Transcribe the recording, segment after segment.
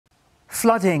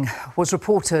Flooding was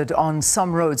reported on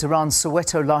some roads around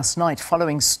Soweto last night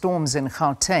following storms in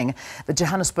Gauteng. The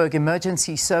Johannesburg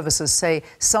Emergency Services say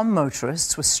some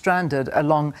motorists were stranded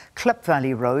along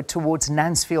Klipvalley Road towards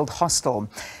Nancefield hostel.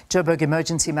 Joburg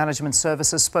Emergency Management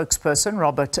Services spokesperson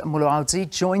Robert Mulaudzi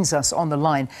joins us on the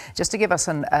line just to give us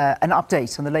an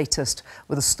update on the latest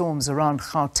with the storms around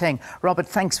Gauteng. Robert,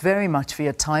 thanks very much for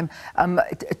your time.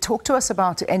 Talk to us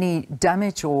about any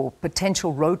damage or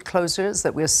potential road closures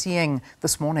that we're seeing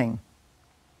this morning.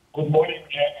 Good morning,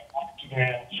 Jen, and to the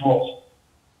viewers.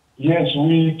 Yes,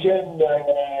 we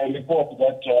can report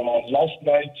that last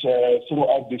night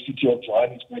throughout the city of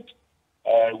Johannesburg,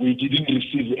 we didn't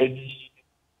receive any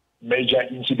major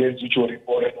incidents which were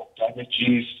reported of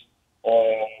damages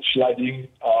or flooding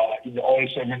in all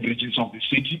 7 regions of the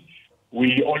city.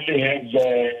 We only have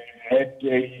had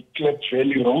a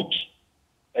Klipvalley Road,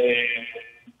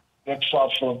 not far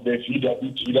from the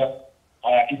VW dealer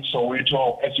in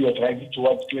Soweto, as you are driving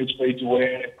towards Klipvalley,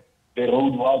 where the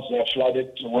road was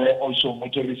flooded, where also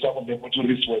some of the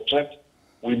motorists were trapped.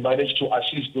 We managed to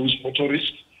assist those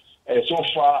motorists. So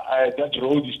far, that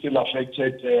road is still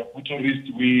affected. Motorists,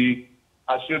 we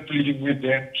are still pleading with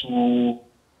them to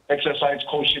exercise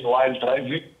caution while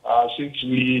driving, since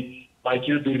we might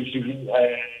still be receiving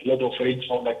a lot of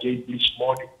rainfall again this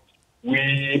morning.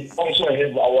 We also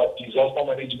have our disaster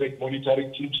management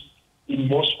monitoring teams in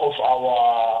most of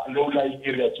our low-lying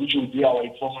areas, which will be our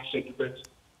informal settlements,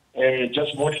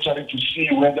 just monitoring to see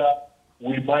whether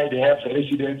we might have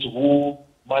residents who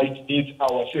might need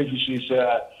our services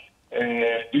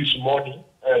this morning.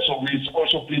 So we're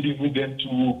also pleading with them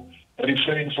to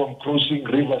refrain from crossing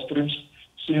river streams,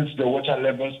 since the water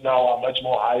levels now are much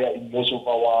more higher in most of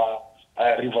our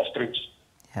river streams.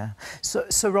 Yeah.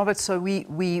 So Robert, so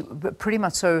we pretty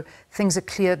much, so things are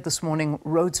cleared this morning,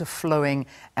 roads are flowing,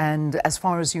 and as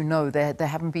far as you know, there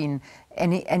haven't been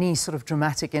any sort of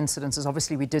dramatic incidences.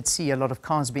 Obviously, we did see a lot of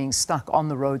cars being stuck on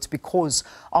the roads because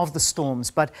of the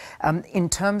storms. But in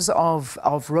terms of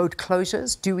road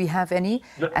closures, do we have any?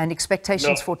 No. And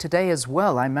expectations for today as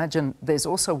well? I imagine there's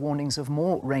also warnings of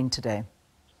more rain today.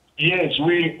 Yes,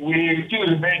 we still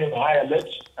remain on high alert.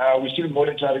 We're still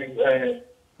monitoring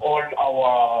all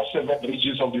our 7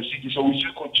 regions of the city. So we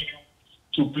still continue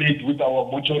to plead with our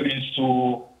motorists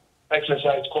to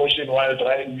exercise caution while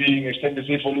driving, extend the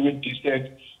safe following distance,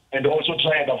 and also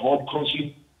try and avoid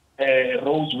crossing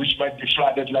roads which might be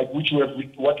flooded, like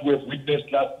what we have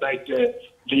witnessed last night,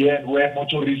 Leanne, where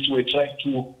motorists were trying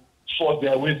to force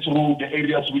their way through the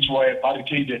areas which were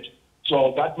barricaded.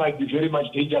 So that might be very much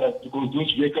dangerous, because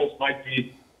those vehicles might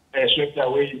be swept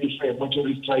away if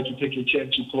motorists try to take a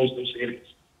chance to cross those areas.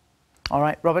 All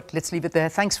right, Robert, let's leave it there.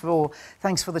 Thanks for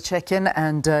the check-in,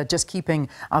 and just keeping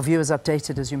our viewers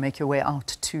updated as you make your way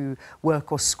out to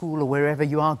work or school or wherever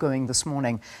you are going this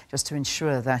morning, just to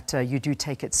ensure that you do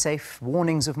take it safe.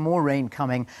 Warnings of more rain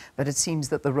coming, but it seems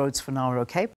that the roads for now are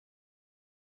okay.